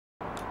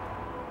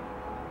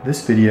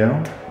This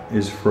video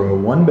is for a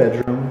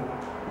 1-bedroom,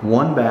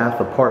 1-bath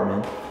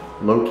apartment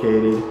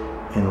located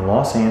in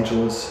Los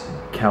Angeles,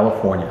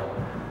 California.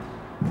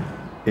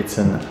 It's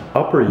an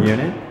upper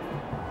unit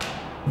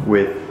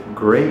with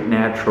great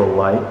natural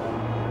light.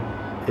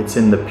 It's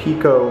in the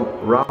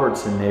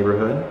Pico-Robertson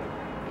neighborhood,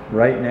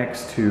 right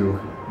next to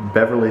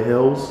Beverly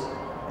Hills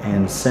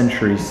and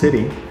Century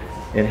City.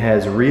 It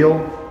has real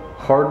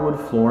hardwood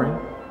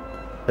flooring,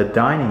 a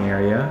dining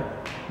area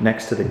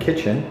next to the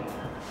kitchen,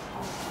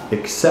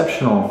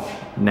 exceptional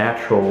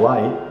natural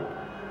light,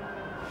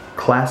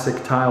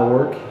 classic tile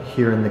work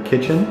here in the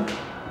kitchen,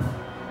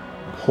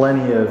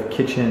 plenty of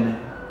kitchen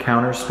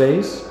counter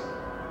space.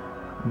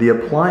 The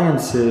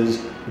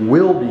appliances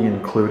will be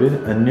included.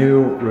 A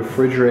new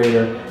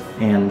refrigerator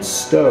and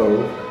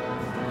stove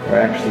are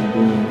actually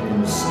being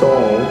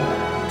installed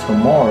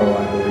tomorrow,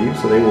 I believe,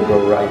 so they will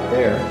go right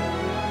there.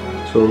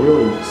 So a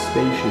really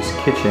spacious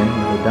kitchen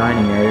with a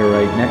dining area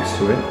right next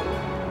to it.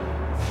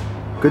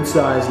 Good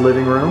sized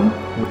living room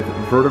with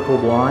vertical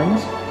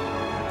blinds.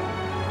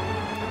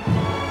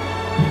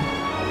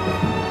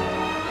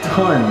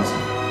 Tons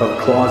of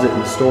closet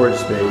and storage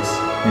space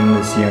in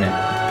this unit.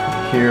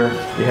 Here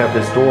you have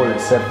this door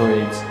that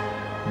separates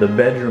the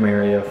bedroom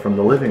area from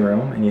the living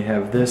room, and you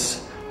have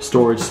this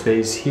storage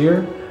space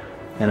here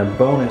and a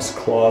bonus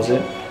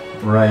closet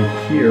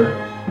right here.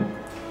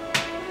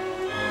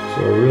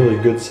 So a really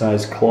good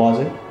sized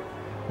closet.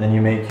 Then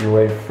you make your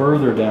way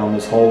further down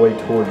this hallway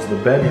towards the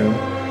bedroom,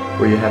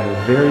 where you have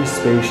a very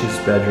spacious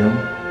bedroom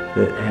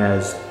that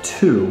has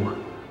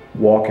 2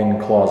 walk-in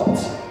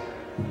closets.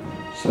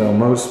 So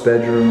most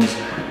bedrooms,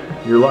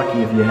 you're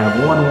lucky if you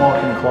have 1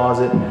 walk-in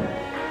closet.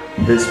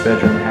 This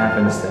bedroom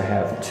happens to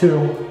have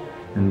 2,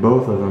 and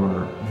both of them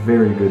are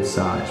very good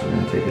size. We're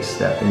going to take a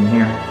step in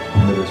here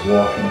into this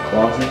walk-in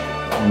closet,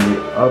 and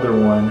the other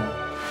one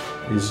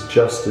is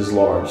just as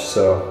large.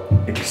 So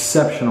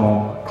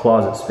exceptional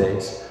closet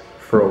space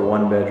for a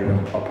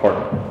 1-bedroom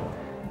apartment.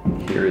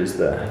 Here is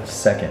the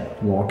second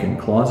walk-in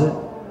closet.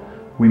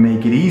 We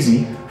make it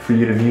easy for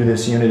you to view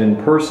this unit in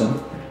person.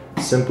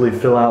 Simply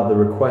fill out the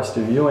request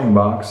a viewing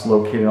box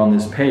located on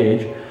this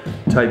page.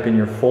 Type in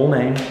your full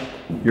name,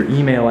 your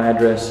email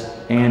address,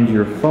 and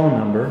your phone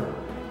number,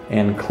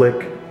 and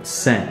click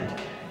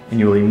send. And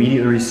you will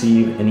immediately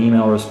receive an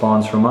email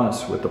response from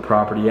us with the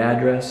property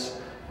address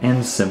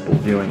and simple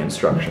viewing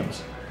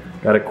instructions.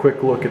 Got a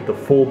quick look at the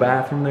full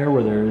bathroom there,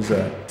 where there is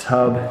a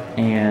tub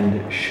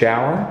and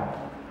shower.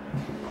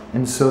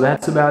 And so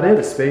that's about it.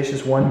 A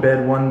spacious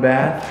 1-bed,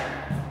 1-bath.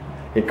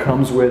 It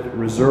comes with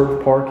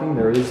reserved parking.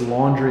 There is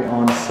laundry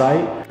on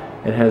site.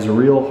 It has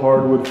real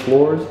hardwood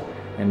floors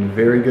and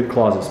very good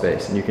closet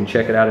space. And you can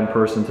check it out in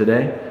person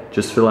today.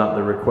 Just fill out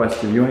the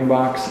request a viewing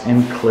box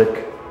and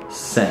click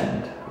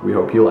send. We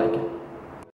hope you like it.